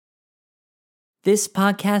This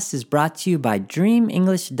podcast is brought to you by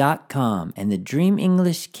DreamEnglish.com and the Dream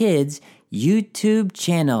English Kids YouTube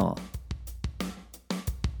channel.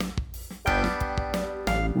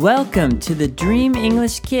 Welcome to the Dream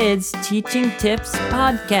English Kids Teaching Tips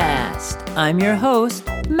Podcast. I'm your host,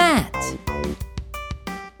 Matt.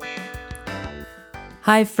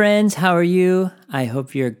 Hi friends, how are you? I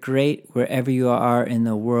hope you're great wherever you are in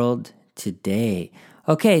the world today.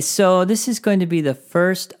 Okay, so this is going to be the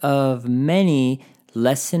first of many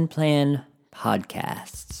lesson plan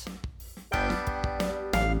podcasts.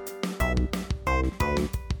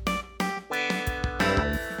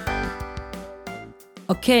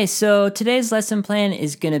 Okay, so today's lesson plan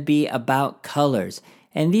is going to be about colors,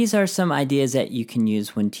 and these are some ideas that you can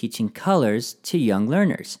use when teaching colors to young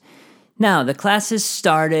learners. Now, the class has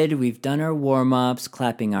started. We've done our warm-ups,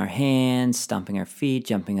 clapping our hands, stomping our feet,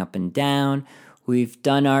 jumping up and down. We've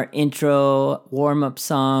done our intro warm-up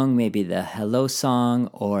song, maybe the hello song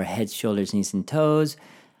or head, shoulders, knees, and toes.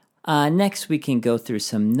 Next, we can go through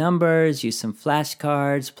some numbers, use some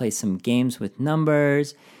flashcards, play some games with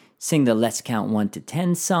numbers, sing the Let's Count 1 to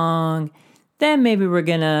 10 song. Then maybe we're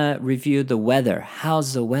going to review the weather.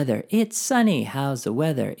 How's the weather? It's sunny. How's the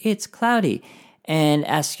weather? It's cloudy. And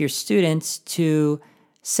ask your students to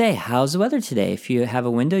say, how's the weather today? If you have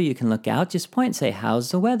a window, you can look out, just point and say, how's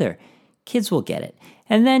the weather? Kids will get it.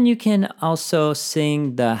 And then you can also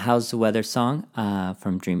sing the How's the Weather song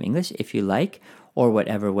from Dream English if you like, or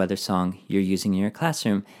whatever weather song you're using in your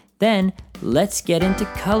classroom. Then let's get into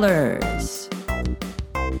colors.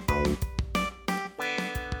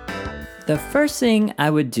 The first thing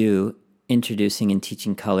I would do introducing and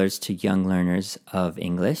teaching colors to young learners of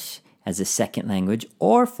English as a second language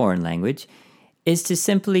or foreign language is to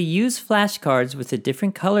simply use flashcards with the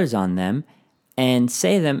different colors on them and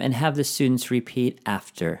say them and have the students repeat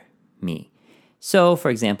after me. So, for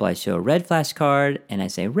example, I show a red flashcard and I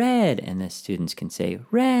say red, and the students can say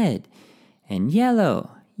red, and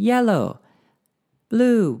yellow, yellow,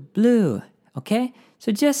 blue, blue, okay?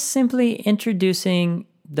 So just simply introducing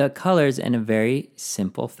the colors in a very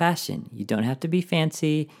simple fashion. You don't have to be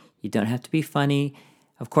fancy, you don't have to be funny.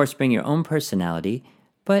 Of course, bring your own personality,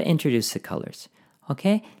 but introduce the colors,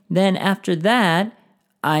 okay? Then after that,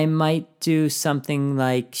 I might do something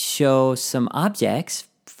like show some objects.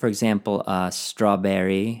 For example, a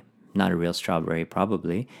strawberry, not a real strawberry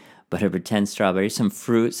probably, but a pretend strawberry, some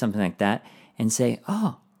fruit, something like that, and say,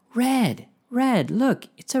 oh, red, red, look,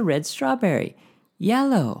 it's a red strawberry.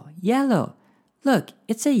 Yellow, yellow, look,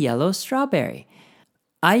 it's a yellow strawberry.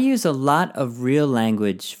 I use a lot of real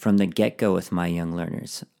language from the get-go with my young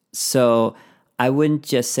learners. So I wouldn't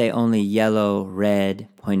just say only yellow, red,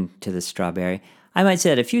 pointing to the strawberry. I might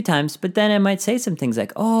say it a few times, but then I might say some things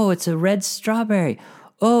like, oh, it's a red strawberry.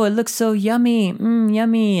 Oh, it looks so yummy.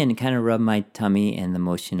 Yummy. And kind of rub my tummy in the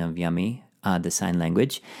motion of yummy, the sign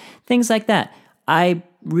language. Things like that. I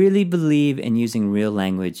really believe in using real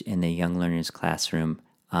language in the young learner's classroom,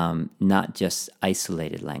 not just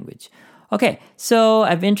isolated language. Okay, so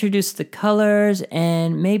I've introduced the colors,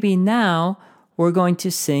 and maybe now we're going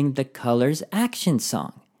to sing the colors action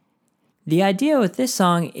song. The idea with this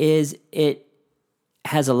song is it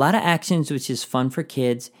has a lot of actions, which is fun for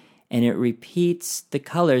kids, and it repeats the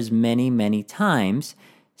colors many, many times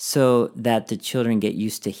so that the children get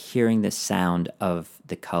used to hearing the sound of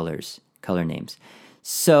the colors, color names.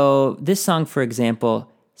 So this song, for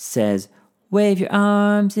example, says, wave your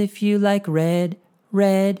arms if you like red,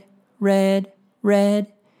 red, red,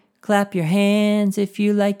 red. Clap your hands if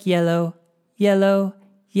you like yellow, yellow,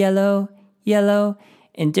 yellow, yellow.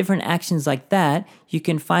 And different actions like that. You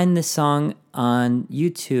can find the song on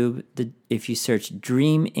YouTube if you search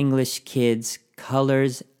Dream English Kids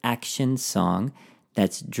Colors Action Song.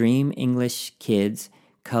 That's Dream English Kids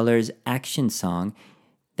Colors Action Song.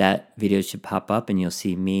 That video should pop up and you'll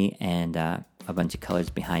see me and a bunch of colors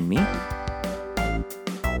behind me.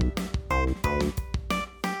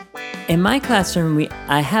 In my classroom,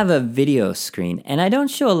 I have a video screen, and I don't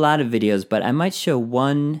show a lot of videos, but I might show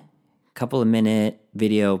one couple of minute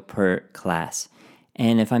video per class.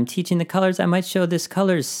 And if I'm teaching the colors, I might show this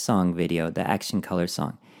colors song video, the action color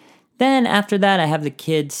song. Then after that, I have the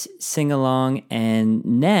kids sing along, and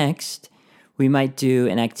next we might do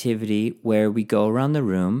an activity where we go around the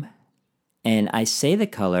room and I say the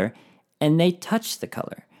color and they touch the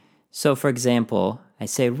color. So for example, I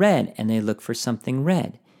say red and they look for something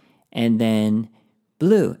red. And then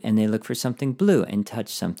blue, and they look for something blue and touch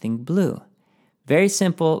something blue. Very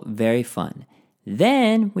simple, very fun.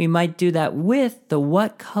 Then we might do that with the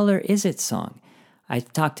What Color Is It song. I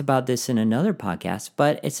talked about this in another podcast,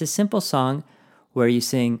 but it's a simple song where you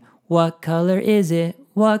sing, what color is it?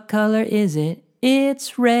 What color is it?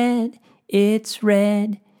 it's red, it's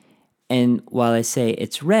red. And while I say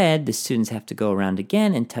it's red, the students have to go around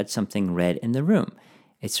again and touch something red in the room.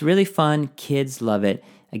 It's really fun. Kids love it.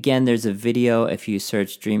 Again, there's a video if you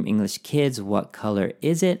search Dream English Kids, What Color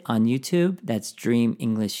Is It on YouTube. That's Dream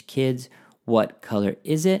English Kids, What Color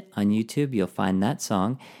Is It on YouTube. You'll find that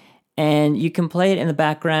song. And you can play it in the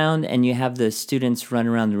background and you have the students run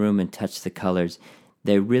around the room and touch the colors.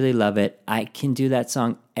 They really love it. I can do that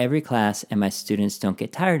song every class and my students don't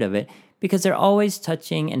get tired of it because they're always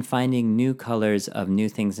touching and finding new colors of new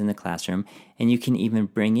things in the classroom. And you can even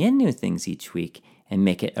bring in new things each week and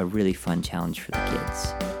make it a really fun challenge for the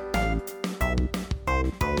kids.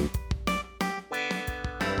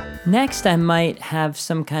 Next, I might have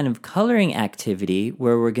some kind of coloring activity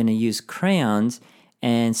where we're going to use crayons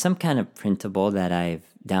and some kind of printable that I've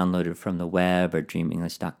downloaded from the web or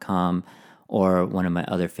dreamenglish.com or one of my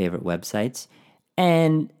other favorite websites.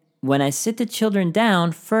 And when I sit the children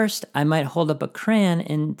down, first I might hold up a crayon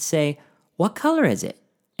and say, what color is it?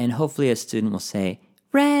 And hopefully a student will say,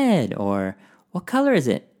 red, or what color is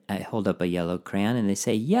it? I hold up a yellow crayon and they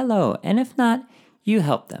say yellow. And if not, you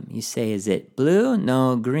help them. You say, is it blue?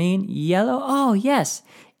 No, green, yellow? Oh, yes,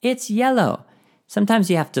 it's yellow. Sometimes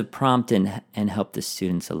you have to prompt and help the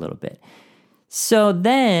students a little bit. So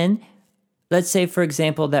then, let's say, for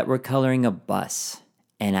example, that we're coloring a bus.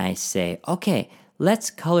 And I say, okay, let's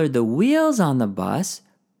color the wheels on the bus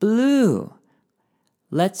blue.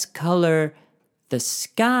 Let's color the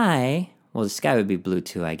sky. Well, the sky would be blue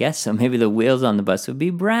too, I guess. So maybe the wheels on the bus would be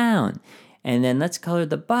brown. And then let's color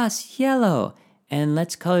the bus yellow. And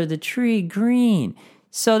let's color the tree green.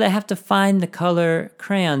 So they have to find the color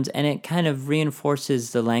crayons, and it kind of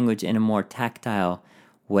reinforces the language in a more tactile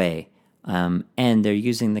way. And they're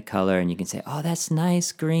using the color, and you can say, oh, that's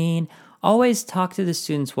nice, green. Always talk to the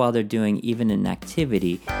students while they're doing even an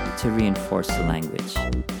activity to reinforce the language.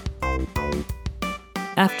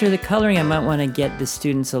 After the coloring, I might want to get the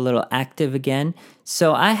students a little active again.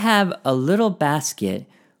 So I have a little basket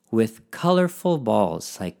with colorful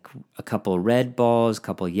balls, like a couple red balls, a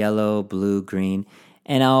couple yellow, blue, green.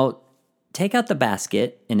 And I'll take out the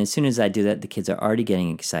basket, and as soon as I do that, the kids are already getting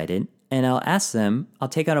excited. And I'll ask them, I'll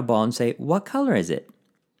take out a ball and say, what color is it?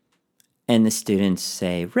 And the students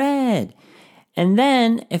say, red. And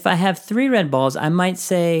then if I have 3 red balls, I might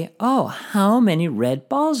say, oh, how many red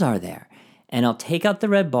balls are there? And I'll take out the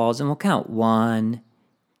red balls and we'll count 1,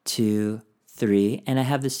 2, 3. And I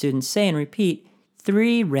have the students say and repeat,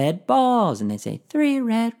 3 red balls. And they say, 3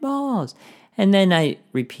 red balls. And then I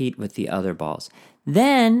repeat with the other balls.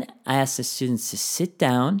 Then I ask the students to sit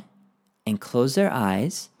down and close their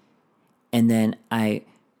eyes. And then I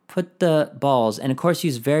put the balls, and of course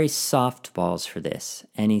use very soft balls for this.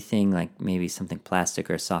 Anything like maybe something plastic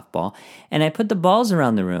or a soft ball. And I put the balls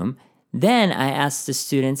around the room. Then I ask the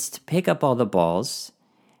students to pick up all the balls.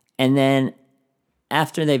 And then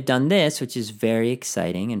after they've done this, which is very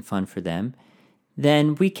exciting and fun for them,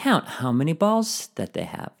 then we count how many balls that they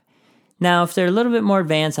have. Now, if they're a little bit more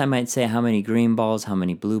advanced, I might say how many green balls, how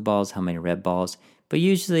many blue balls, how many red balls. But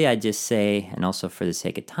usually I just say, and also for the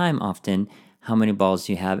sake of time often, how many balls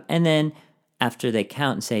you have. And then after they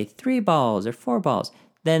count and say 3 balls or 4 balls,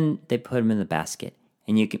 then they put them in the basket.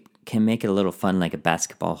 And you can make it a little fun, like a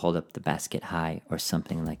basketball, hold up the basket high or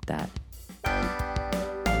something like that.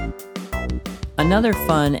 Another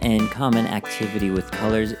fun and common activity with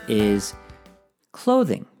colors is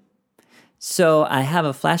clothing. So I have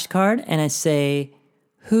a flashcard and I say,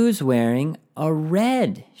 who's wearing a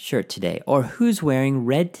red shirt today? Or who's wearing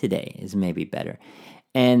red today is maybe better.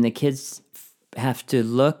 And the kids have to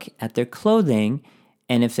look at their clothing,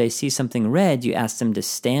 and if they see something red, you ask them to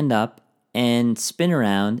stand up and spin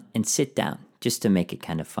around and sit down, just to make it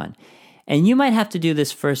kind of fun. And you might have to do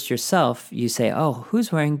this first yourself. You say, oh,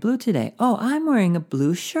 who's wearing blue today? Oh, I'm wearing a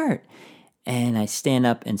blue shirt. And I stand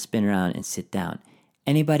up and spin around and sit down.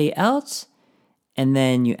 Anybody else? And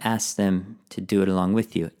then you ask them to do it along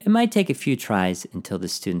with you. It might take a few tries until the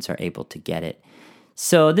students are able to get it.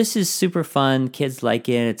 So this is super fun. Kids like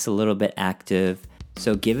it. It's a little bit active.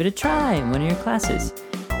 So give it a try in one of your classes.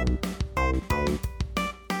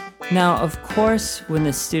 Now, of course, when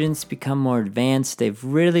the students become more advanced, they've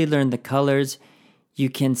really learned the colors, you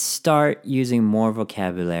can start using more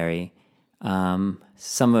vocabulary. Some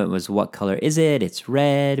of it was, what color is it? It's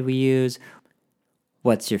red we use.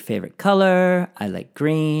 What's your favorite color? I like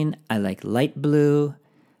green. I like light blue.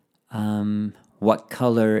 What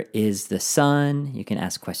color is the sun? You can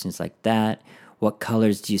ask questions like that. What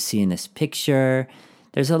colors do you see in this picture?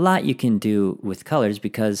 There's a lot you can do with colors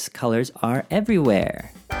because colors are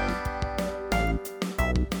everywhere.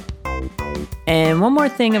 And one more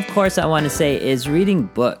thing, of course, I want to say is reading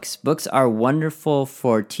books. Books are wonderful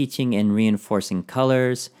for teaching and reinforcing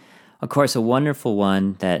colors. Of course, a wonderful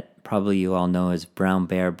one that probably you all know is Brown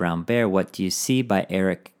Bear, What Do You See by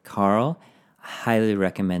Eric Carle. I highly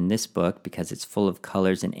recommend this book because it's full of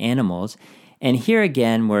colors and animals. And here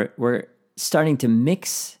again, we're starting to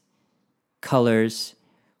mix colors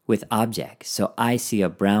with objects. So I see a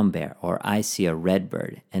brown bear or I see a red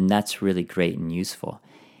bird, and that's really great and useful.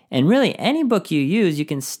 And really, any book you use, you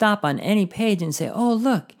can stop on any page and say, oh,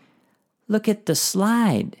 look at the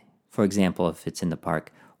slide. For example, if it's in the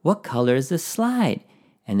park, what color is the slide?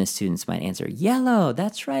 And the students might answer, yellow.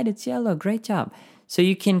 That's right, it's yellow. Great job. So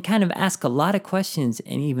you can kind of ask a lot of questions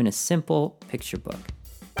in even a simple picture book.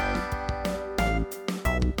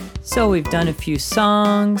 So we've done a few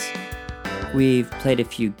songs, we've played a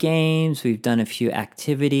few games, we've done a few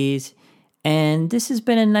activities, and this has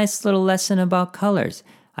been a nice little lesson about colors.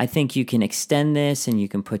 I think you can extend this and you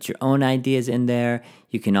can put your own ideas in there.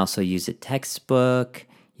 You can also use a textbook.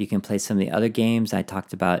 You can play some of the other games I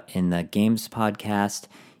talked about in the games podcast.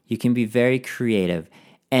 You can be very creative.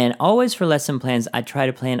 And always for lesson plans, I try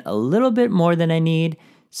to plan a little bit more than I need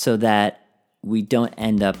so that we don't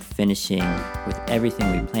end up finishing with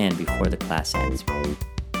everything we planned before the class ends.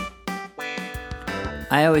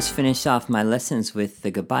 I always finish off my lessons with the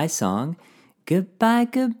goodbye song. Goodbye,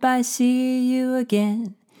 goodbye, see you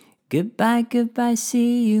again. Goodbye, goodbye,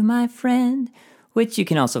 see you, my friend, which you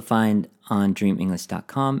can also find on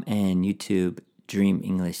dreamenglish.com and YouTube, Dream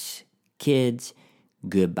English Kids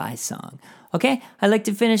Goodbye Song. Okay, I like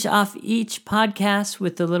to finish off each podcast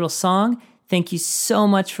with a little song. Thank you so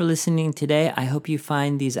much for listening today. I hope you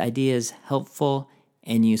find these ideas helpful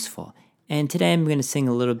and useful. And today I'm going to sing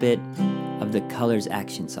a little bit of the Colors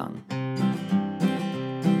Action Song.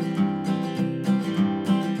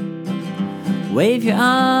 Wave your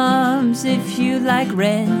arms if you like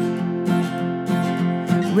red,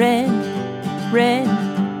 red, red,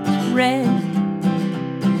 red.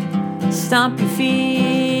 Stomp your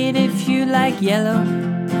feet if you like yellow,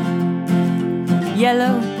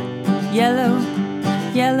 yellow, yellow,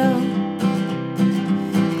 yellow.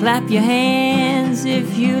 Clap your hands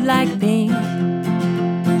if you like pink,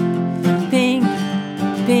 pink,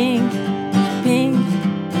 pink, pink.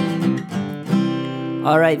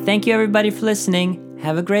 All right, thank you everybody for listening.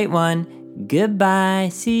 Have a great one. Goodbye.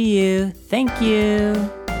 See you. Thank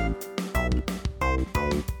you.